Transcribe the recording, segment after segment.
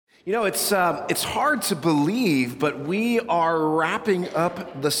You know, it's hard to believe, but we are wrapping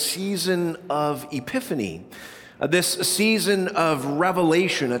up the season of Epiphany, this season of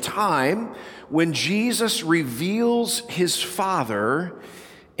revelation, a time when Jesus reveals his Father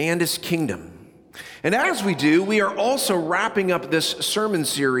and his kingdom. And as we do, we are also wrapping up this sermon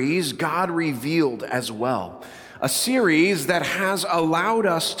series, God Revealed, as well, a series that has allowed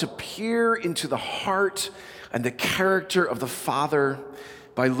us to peer into the heart and the character of the Father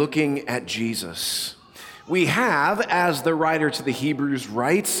by looking at Jesus. We have, as the writer to the Hebrews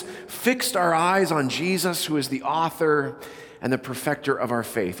writes, fixed our eyes on Jesus, who is the author and the perfecter of our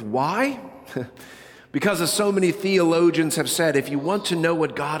faith. Why? Because, as so many theologians have said, if you want to know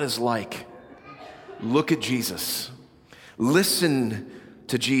what God is like, look at Jesus. Listen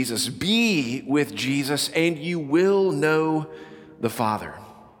to Jesus. Be with Jesus, and you will know the Father.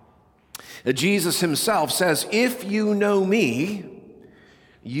 Jesus himself says, if you know me,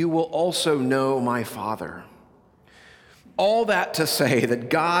 you will also know my Father. All that to say that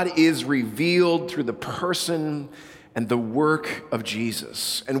God is revealed through the person and the work of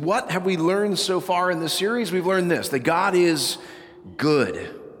Jesus. And what have we learned so far in this series? We've learned this, that God is good,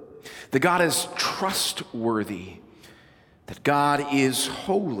 that God is trustworthy, that God is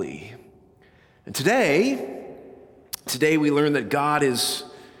holy. And today we learn that God is,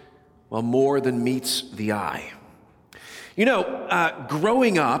 well, more than meets the eye. You know,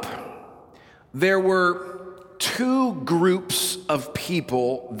 growing up, there were two groups of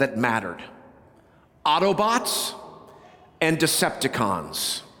people that mattered: Autobots and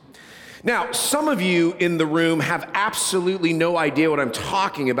Decepticons. Now, some of you in the room have absolutely no idea what I'm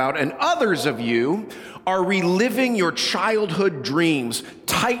talking about, and others of you are reliving your childhood dreams,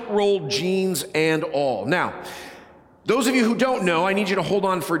 tight-rolled jeans and all. Now, those of you who don't know, I need you to hold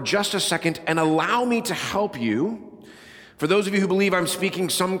on for just a second and allow me to help you. For those of you who believe I'm speaking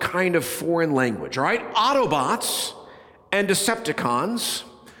some kind of foreign language, all right? Autobots and Decepticons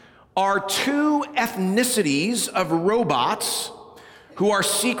are two ethnicities of robots who are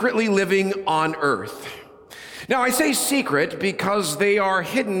secretly living on Earth. Now, I say secret because they are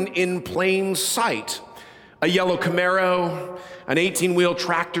hidden in plain sight. A yellow Camaro, an 18-wheel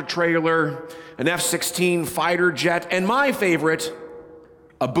tractor trailer, an F-16 fighter jet, and my favorite,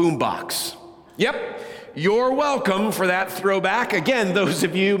 a boombox. Yep. You're welcome for that throwback. Again, those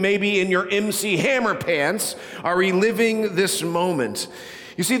of you maybe in your MC Hammer pants are reliving this moment.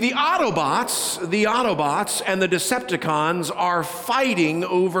 You see, the Autobots and the Decepticons are fighting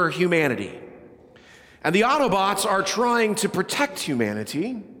over humanity. And the Autobots are trying to protect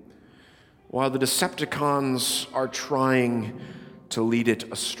humanity, while the Decepticons are trying to lead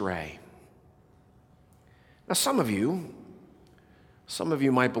it astray. Now, some of you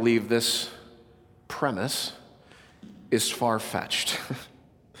might believe this premise is far-fetched.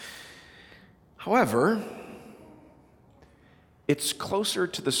 However, it's closer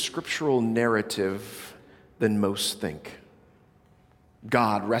to the scriptural narrative than most think.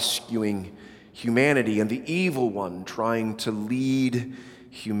 God rescuing humanity and the evil one trying to lead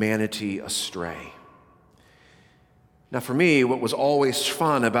humanity astray. Now, for me, what was always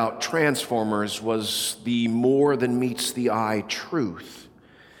fun about Transformers was the more than meets the eye truth.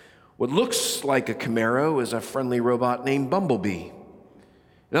 What looks like a Camaro is a friendly robot named Bumblebee.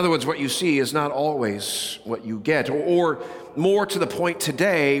 In other words, what you see is not always what you get. Or more to the point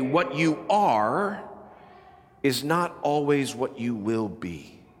today, what you are is not always what you will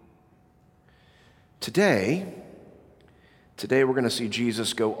be. Today we're going to see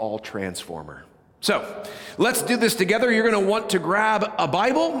Jesus go all Transformer. So, let's do this together. You're going to want to grab a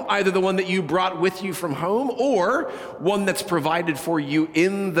Bible, either the one that you brought with you from home or one that's provided for you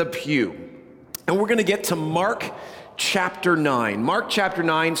in the pew. And we're going to get to Mark chapter 9. Mark chapter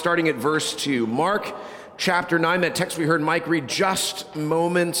 9, starting at verse 2. Mark chapter 9, that text we heard Mike read just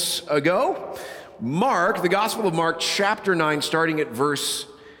moments ago. Mark, the Gospel of Mark, chapter 9, starting at verse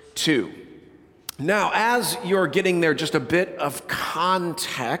 2. Now, as you're getting there, just a bit of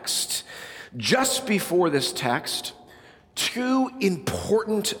context. Just before this text, two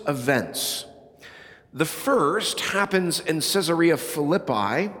important events. The first happens in Caesarea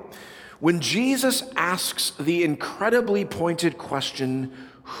Philippi when Jesus asks the incredibly pointed question,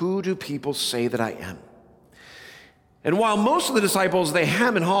 who do people say that I am? And while most of the disciples, they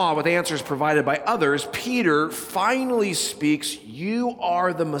hem and haw with answers provided by others, Peter finally speaks, you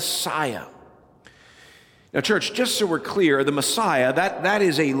are the Messiah. Now, church, just so we're clear, the Messiah, that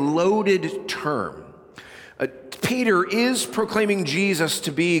is a loaded term. Peter is proclaiming Jesus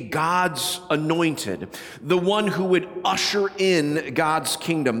to be God's anointed, the one who would usher in God's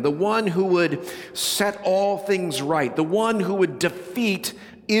kingdom, the one who would set all things right, the one who would defeat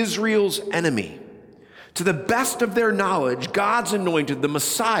Israel's enemy. To the best of their knowledge, God's anointed, the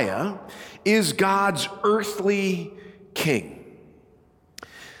Messiah, is God's earthly king.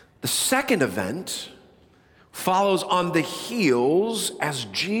 The second event follows on the heels as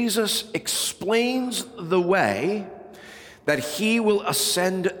Jesus explains the way that he will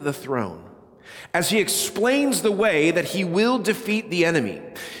ascend the throne. As he explains the way that he will defeat the enemy,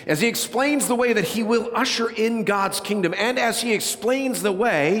 as he explains the way that he will usher in God's kingdom, and as he explains the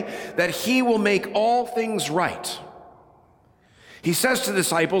way that he will make all things right, he says to the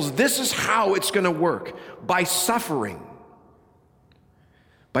disciples, this is how it's going to work: by suffering,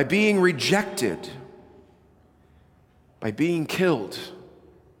 by being rejected, by being killed,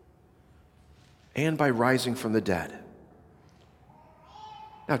 and by rising from the dead.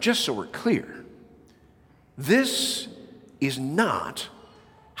 Now, just so we're clear, this is not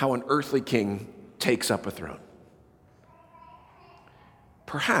how an earthly king takes up a throne.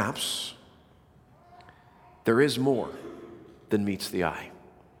 Perhaps there is more than meets the eye.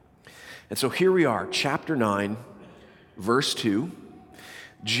 And so here we are, chapter 9, verse 2.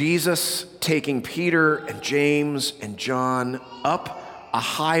 Jesus taking Peter and James and John up a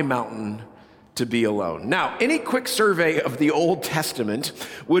high mountain to be alone. Now, any quick survey of the Old Testament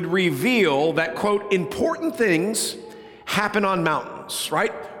would reveal that, quote, important things happen on mountains,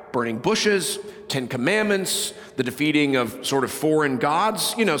 right? Burning bushes, 10 Commandments, the defeating of sort of foreign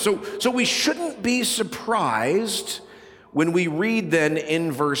gods, so we shouldn't be surprised when we read then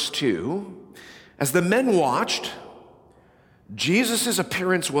in verse 2, as the men watched, Jesus'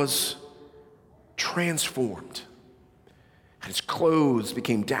 appearance was transformed. And his clothes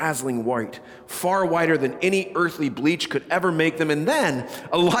became dazzling white, far whiter than any earthly bleach could ever make them. And then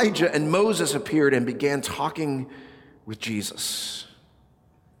Elijah and Moses appeared and began talking with Jesus.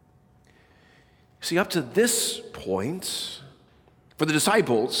 See, up to this point, for the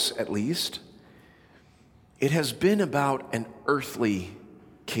disciples at least, it has been about an earthly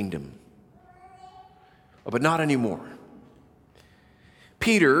kingdom. But not anymore.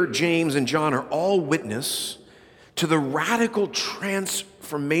 Peter, James, and John are all witness to the radical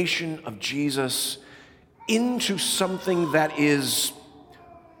transformation of Jesus into something that is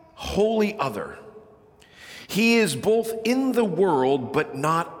wholly other. He is both in the world, but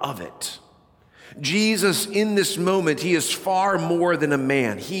not of it. Jesus, in this moment, he is far more than a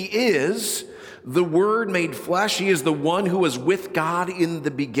man. He is the Word made flesh. He is the one who was with God in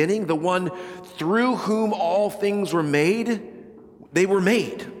the beginning, the one through whom all things were made. They were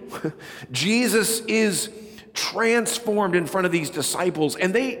made. Jesus is transformed in front of these disciples,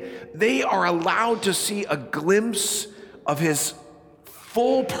 and they are allowed to see a glimpse of his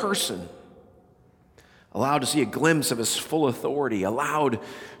full person, allowed to see a glimpse of his full authority, allowed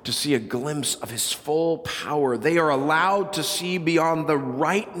to see a glimpse of his full power. They are allowed to see beyond the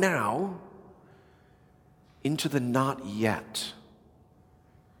right now into the not yet.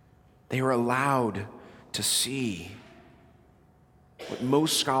 They are allowed to see what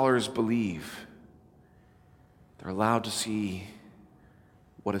most scholars believe. They're allowed to see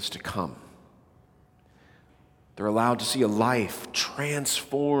what is to come. They're allowed to see a life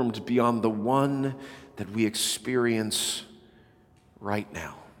transformed beyond the one that we experience right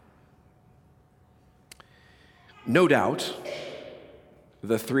now. No doubt,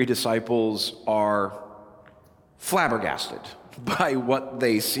 the three disciples are flabbergasted by what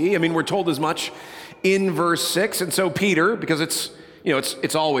they see. I mean, we're told as much in verse 6. And so Peter, because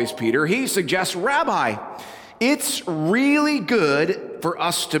it's always Peter, he suggests, Rabbi, it's really good for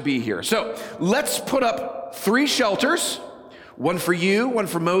us to be here. So let's put up 3 shelters, one for you, one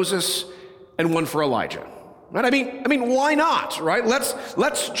for Moses, and one for Elijah. Right? I mean, why not, right?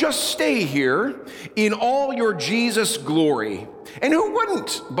 Let's just stay here in all your Jesus glory. And who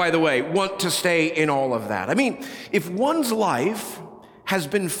wouldn't, by the way, want to stay in all of that? I mean, if one's life has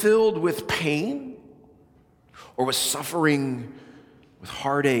been filled with pain or with suffering, with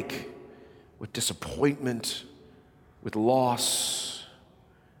heartache, with disappointment, with loss,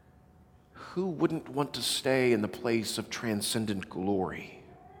 who wouldn't want to stay in the place of transcendent glory?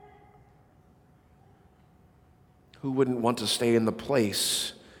 Who wouldn't want to stay in the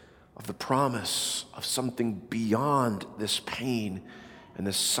place of the promise of something beyond this pain and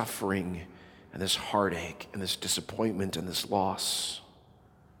this suffering and this heartache and this disappointment and this loss?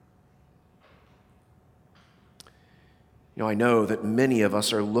 I know that many of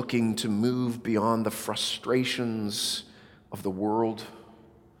us are looking to move beyond the frustrations of the world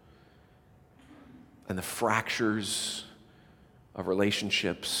and the fractures of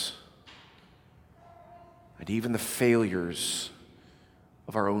relationships and even the failures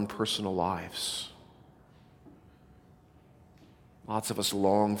of our own personal lives. Lots of us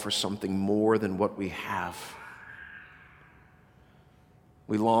long for something more than what we have.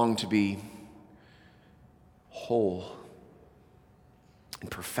 We long to be whole and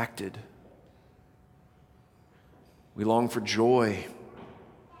perfected. We long for joy,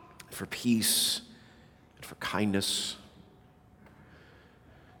 for peace, and for kindness.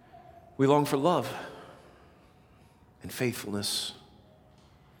 We long for love and faithfulness.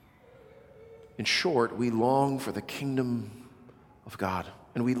 In short, we long for the kingdom of God,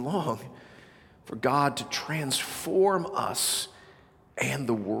 and we long for God to transform us and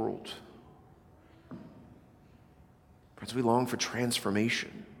the world. Friends, we long for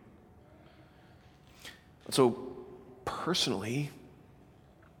transformation. And so, personally,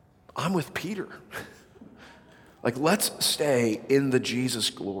 I'm with Peter. Let's stay in the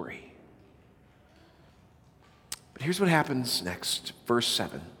Jesus glory. But here's what happens next. Verse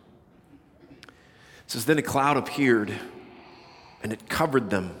 7. It says, "Then a cloud appeared, and it covered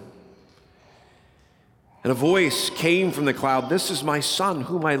them. And a voice came from the cloud, 'This is my son,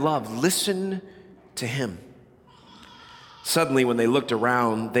 whom I love. Listen to him.' Suddenly, when they looked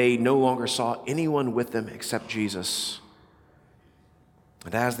around, they no longer saw anyone with them except Jesus.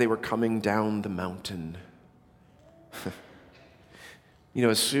 And as they were coming down the mountain,"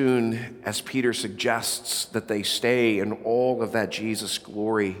 as soon as Peter suggests that they stay in all of that Jesus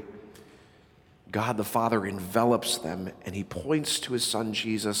glory, God the Father envelops them, and he points to his son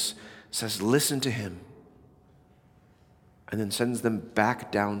Jesus, says, "Listen to him," and then sends them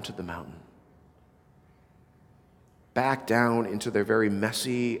back down to the mountain. Back down into their very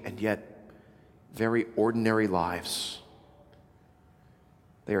messy and yet very ordinary lives.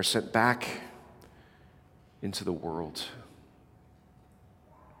 They are sent back into the world.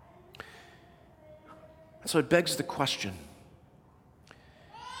 So it begs the question,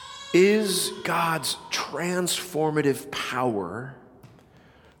 is God's transformative power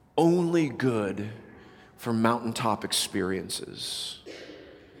only good for mountaintop experiences?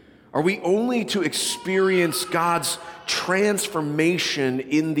 Are we only to experience God's transformation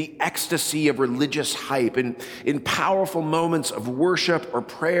in the ecstasy of religious hype, in powerful moments of worship or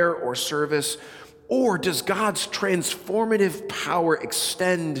prayer or service? Or does God's transformative power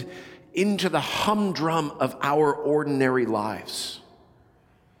extend into the humdrum of our ordinary lives?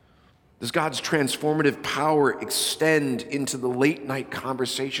 Does God's transformative power extend into the late night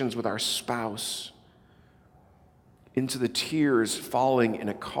conversations with our spouse, into the tears falling in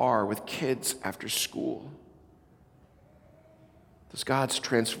a car with kids after school? Does God's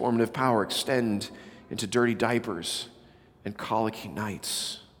transformative power extend into dirty diapers and colicky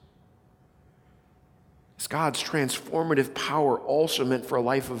nights? Is God's transformative power also meant for a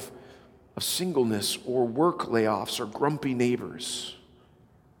life of singleness or work layoffs or grumpy neighbors?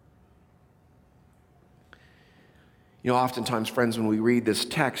 Oftentimes, friends, when we read this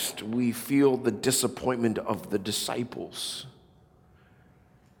text, we feel the disappointment of the disciples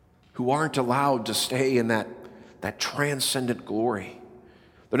who aren't allowed to stay in that transcendent glory.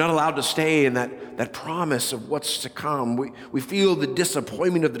 They're not allowed to stay in that promise of what's to come. We feel the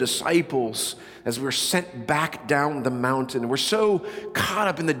disappointment of the disciples as we're sent back down the mountain. We're so caught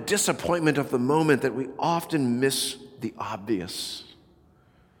up in the disappointment of the moment that we often miss the obvious.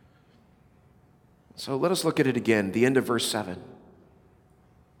 So let us look at it again, the end of verse 7.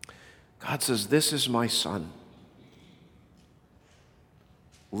 God says, "This is my son.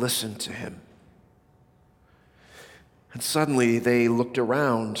 Listen to him." And suddenly they looked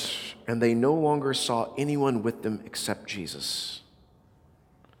around, and they no longer saw anyone with them except Jesus.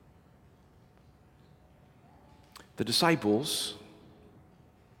 The disciples,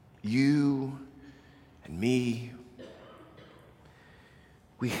 you and me,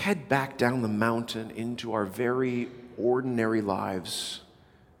 we head back down the mountain into our very ordinary lives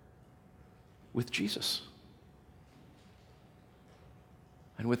with Jesus,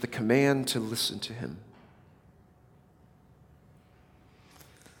 and with the command to listen to him.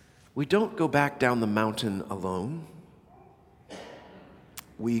 We don't go back down the mountain alone.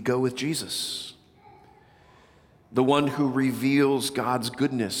 We go with Jesus, the one who reveals God's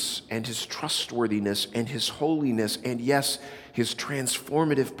goodness and his trustworthiness and his holiness and, yes, his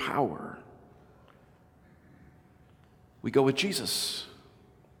transformative power. We go with Jesus.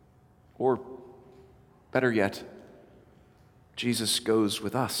 Or, better yet, Jesus goes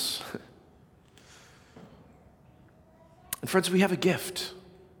with us. And friends, we have a gift.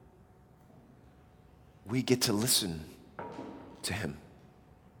 We get to listen to him.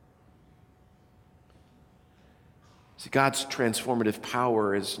 See, God's transformative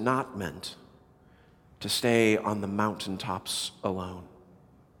power is not meant to stay on the mountaintops alone,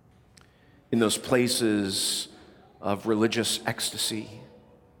 in those places of religious ecstasy,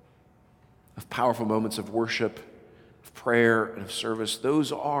 of powerful moments of worship, of prayer, and of service.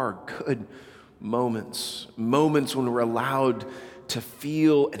 Those are good moments when we're allowed to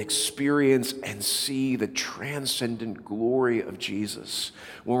feel and experience and see the transcendent glory of Jesus,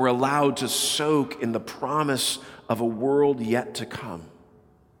 when we're allowed to soak in the promise of a world yet to come.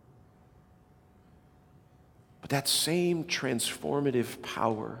 But that same transformative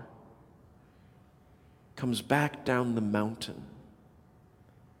power comes back down the mountain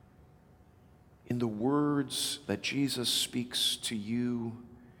in the words that Jesus speaks to you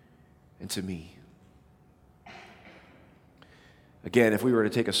and to me. Again, if we were to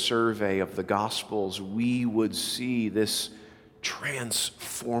take a survey of the Gospels, we would see this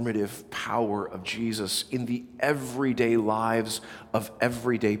transformative power of Jesus in the everyday lives of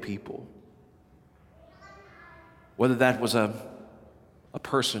everyday people. Whether that was a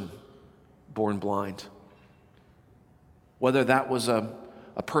person born blind, whether that was a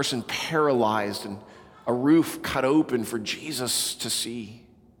person paralyzed and a roof cut open for Jesus to see,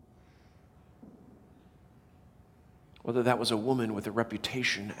 whether that was a woman with a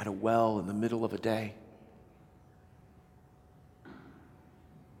reputation at a well in the middle of a day,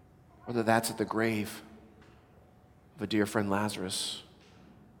 whether that's at the grave of a dear friend Lazarus.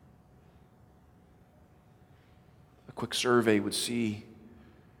 A quick survey would see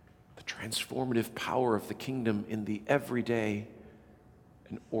the transformative power of the kingdom in the everyday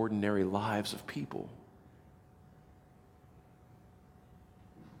and ordinary lives of people.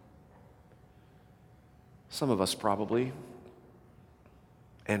 Some of us probably,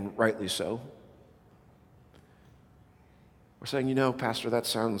 and rightly so, we're saying, Pastor, that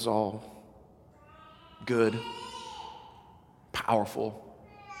sounds all good, powerful.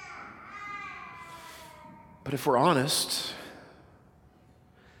 But if we're honest,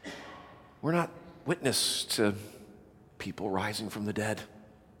 we're not witness to people rising from the dead.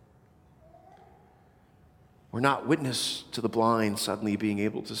 We're not witness to the blind suddenly being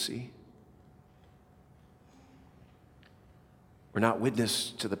able to see. We're not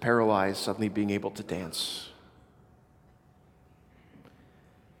witness to the paralyzed suddenly being able to dance.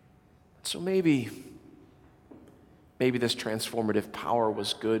 So maybe this transformative power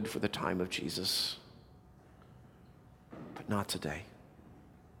was good for the time of Jesus, but not today.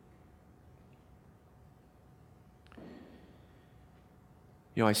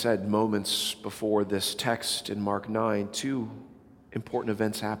 I said moments before this text in Mark 9, two important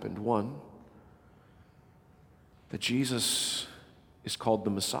events happened. One, that Jesus is called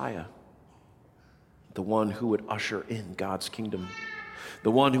the Messiah, the one who would usher in God's kingdom, the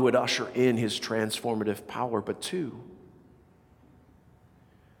one who would usher in his transformative power. But two,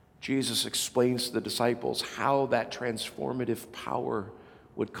 Jesus explains to the disciples how that transformative power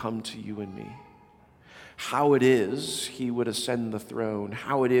would come to you and me. How it is he would ascend the throne,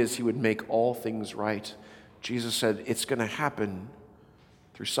 how it is he would make all things right. Jesus said it's going to happen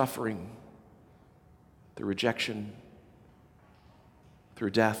through suffering, through rejection,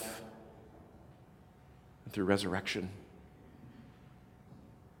 through death, and through resurrection.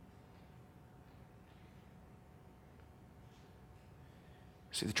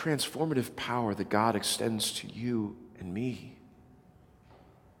 See, the transformative power that God extends to you and me,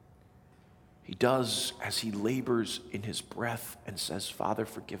 he does as he labors in his breath and says, Father,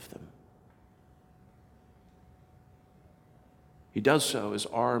 forgive them. He does so, his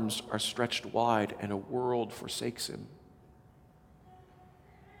arms are stretched wide and a world forsakes him.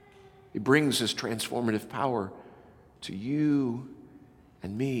 He brings his transformative power to you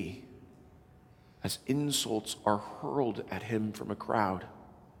and me as insults are hurled at him from a crowd.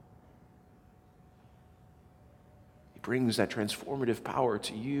 He brings that transformative power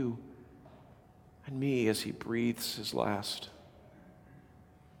to you and me as he breathes his last,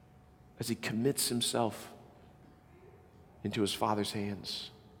 as he commits himself into his Father's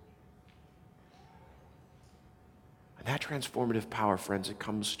hands. And that transformative power, friends, it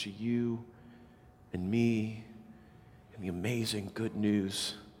comes to you and me in the amazing good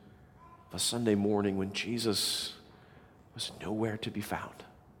news of a Sunday morning when Jesus was nowhere to be found.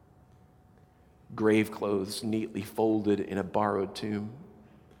 Grave clothes neatly folded in a borrowed tomb.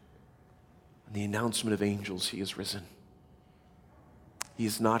 And the announcement of angels, he is risen. He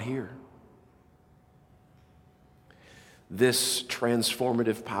is not here. This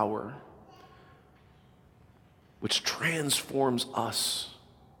transformative power, which transforms us,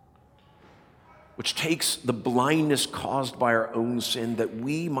 which takes the blindness caused by our own sin that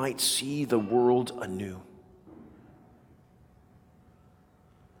we might see the world anew.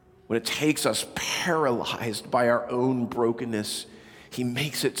 When it takes us paralyzed by our own brokenness, he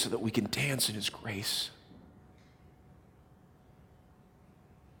makes it so that we can dance in his grace.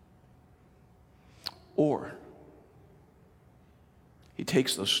 Or he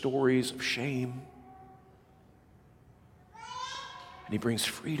takes those stories of shame and he brings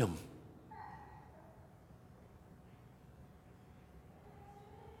freedom.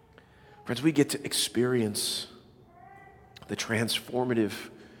 Friends, we get to experience the transformative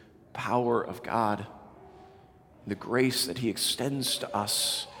power of God, the grace that he extends to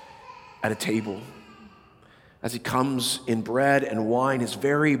us at a table as he comes in bread and wine, his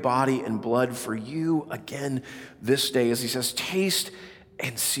very body and blood for you again this day, as he says, taste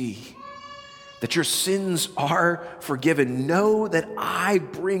and see that your sins are forgiven. Know that I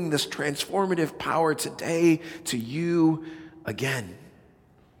bring this transformative power today to you again.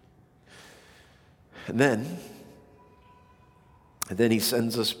 And then he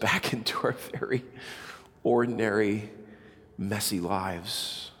sends us back into our very ordinary, messy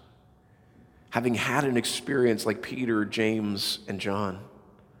lives, having had an experience like Peter, James, and John,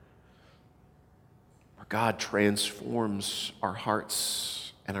 where God transforms our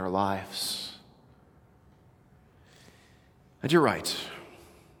hearts and our lives. And you're right,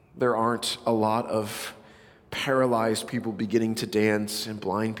 there aren't a lot of paralyzed people beginning to dance and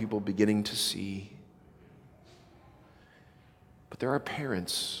blind people beginning to see. But there are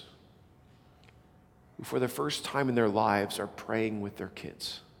parents who, for the first time in their lives, are praying with their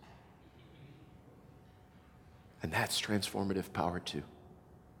kids. And that's transformative power too.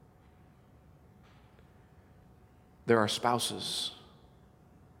 There are spouses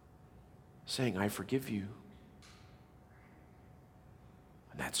saying, I forgive you.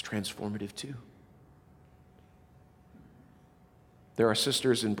 And that's transformative too. There are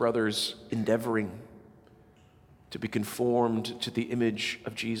sisters and brothers endeavoring to be conformed to the image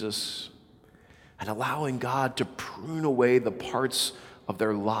of Jesus and allowing God to prune away the parts of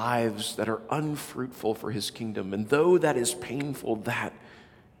their lives that are unfruitful for his kingdom. And though that is painful, that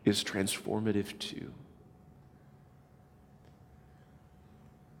is transformative too.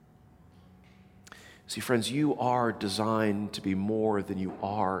 See, friends, you are designed to be more than you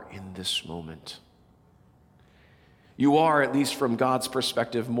are in this moment. You are, at least from God's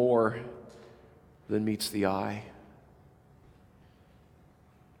perspective, more than meets the eye.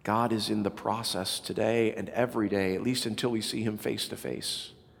 God is in the process today and every day, at least until we see him face to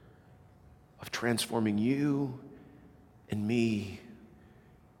face, of transforming you and me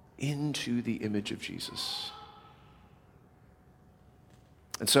into the image of Jesus.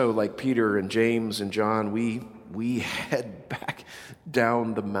 And so, like Peter and James and John, we head back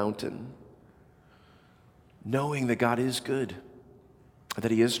down the mountain, knowing that God is good,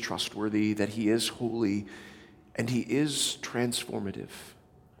 that he is trustworthy, that he is holy, and he is transformative.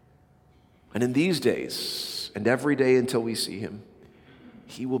 And in these days, and every day until we see him,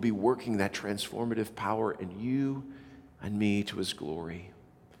 he will be working that transformative power in you and me to his glory.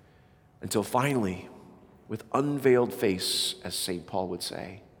 Until finally, with unveiled face, as St. Paul would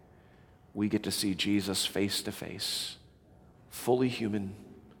say, we get to see Jesus face to face, fully human,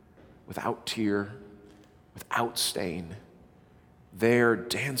 without tear, without stain, there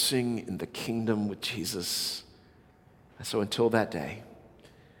dancing in the kingdom with Jesus. And so until that day,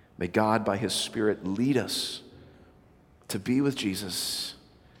 may God, by his Spirit, lead us to be with Jesus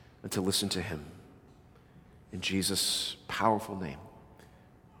and to listen to him. In Jesus' powerful name,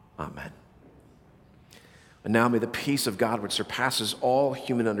 amen. And now may the peace of God, which surpasses all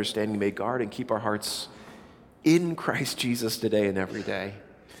human understanding, may guard and keep our hearts in Christ Jesus today and every day.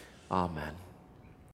 Amen.